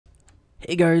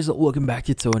Hey guys, welcome back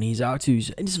to Tony's How-Tos.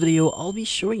 In this video, I'll be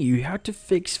showing you how to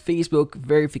fix Facebook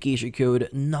verification code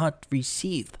not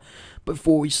received.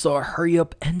 Before we start, hurry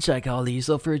up and check out the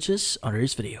self-purchase under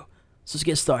this video. So let's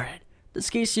get started. In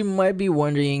this case, you might be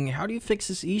wondering, how do you fix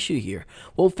this issue here?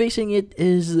 Well, fixing it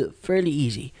is fairly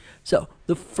easy. So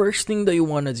the first thing that you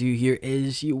want to do here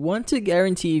is you want to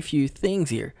guarantee a few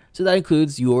things here. So that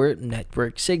includes your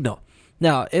network signal.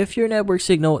 Now, if your network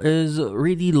signal is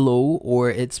really low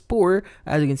or it's poor,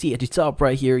 as you can see at the top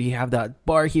right here, you have that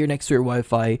bar here next to your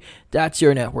Wi-Fi. That's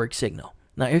your network signal.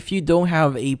 Now, if you don't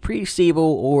have a pretty stable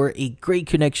or a great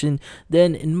connection,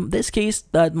 then in this case,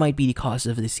 that might be the cause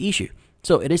of this issue.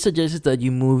 So it is suggested that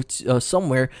you move to,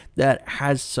 somewhere that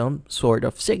has some sort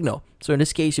of signal. So in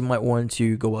this case, you might want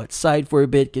to go outside for a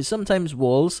bit because sometimes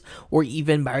walls or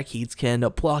even barricades can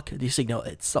block the signal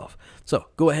itself. So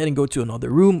go ahead and go to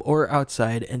another room or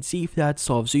outside and see if that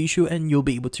solves the issue, and you'll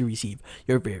be able to receive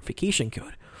your verification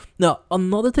code. Now,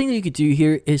 another thing that you could do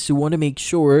here is to want to make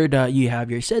sure that you have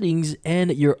your settings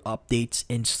and your updates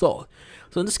installed.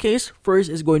 So in this case, first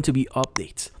is going to be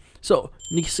updates. So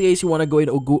in this case, you want to go ahead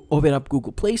and open up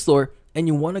Google Play Store, and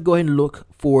you want to go ahead and look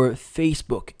for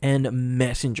Facebook and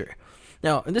Messenger.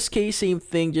 Now, in this case, same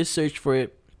thing, just search for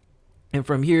it. And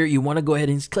from here, you want to go ahead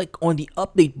and click on the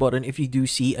update button if you do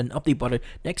see an update button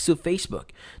next to Facebook.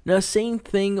 Now, same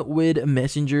thing with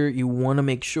Messenger. You want to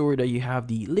make sure that you have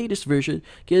the latest version,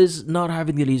 because not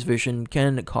having the latest version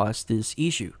can cause this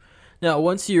issue. Now,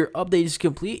 once your update is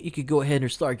complete, you can go ahead and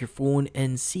restart your phone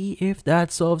and see if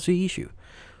that solves the issue.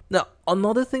 Now,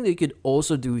 another thing that you could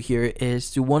also do here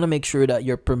is to want to make sure that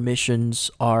your permissions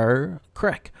are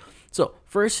correct. So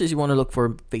first is you want to look for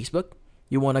Facebook.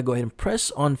 You want to go ahead and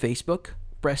press on Facebook,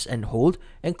 press and hold,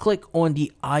 and click on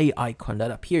the eye icon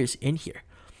that appears in here.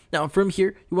 Now from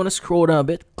here, you want to scroll down a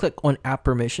bit, click on app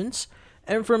permissions.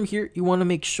 And from here, you want to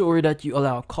make sure that you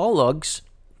allow call logs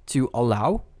to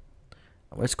allow.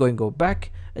 Let's go and go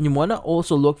back. And you want to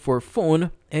also look for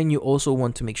phone, and you also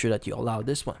want to make sure that you allow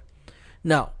this one.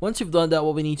 Now, once you've done that,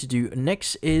 what we need to do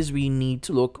next is we need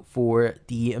to look for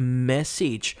the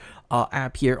message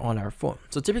app here on our phone.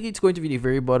 So typically it's going to be the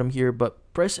very bottom here, but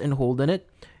press and hold on it.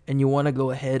 And you want to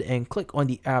go ahead and click on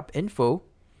the app info.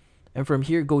 And from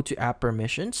here, go to app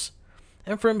permissions.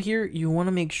 And from here, you want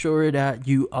to make sure that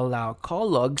you allow call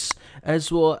logs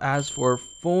as well as for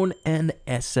phone and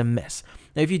SMS.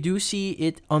 Now, if you do see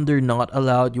it under not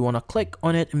allowed, you want to click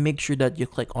on it and make sure that you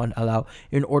click on allow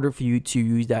in order for you to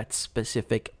use that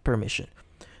specific permission.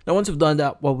 Now, once you've done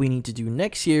that, what we need to do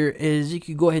next here is you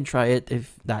can go ahead and try it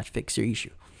if that fixes your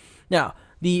issue. Now,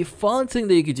 the fun thing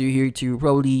that you could do here to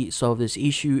probably solve this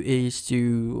issue is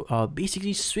to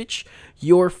basically switch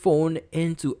your phone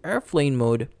into airplane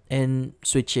mode and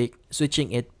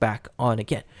switching it back on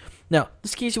again. Now, in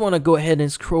this case, you want to go ahead and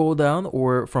scroll down,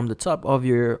 or from the top of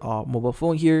your mobile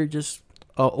phone here, just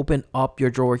open up your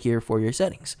drawer here for your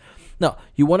settings. Now,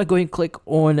 you want to go ahead and click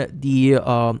on the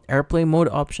airplane mode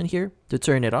option here to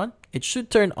turn it on. It should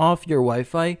turn off your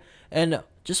Wi-Fi, and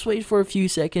just wait for a few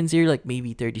seconds here, like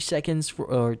maybe 30 seconds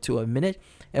or to a minute.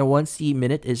 And once the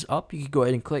minute is up, you can go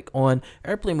ahead and click on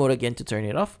airplane mode again to turn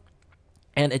it off.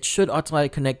 And it should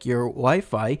automatically connect your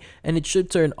Wi-Fi, and it should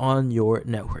turn on your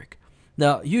network.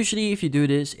 Now, usually if you do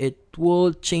this, it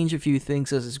will change a few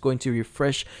things as it's going to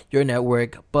refresh your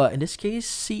network. But in this case,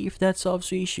 see if that solves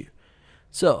the issue.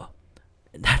 So,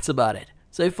 that's about it.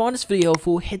 So if you found this video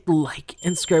helpful, hit the like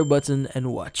and subscribe button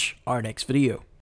and watch our next video.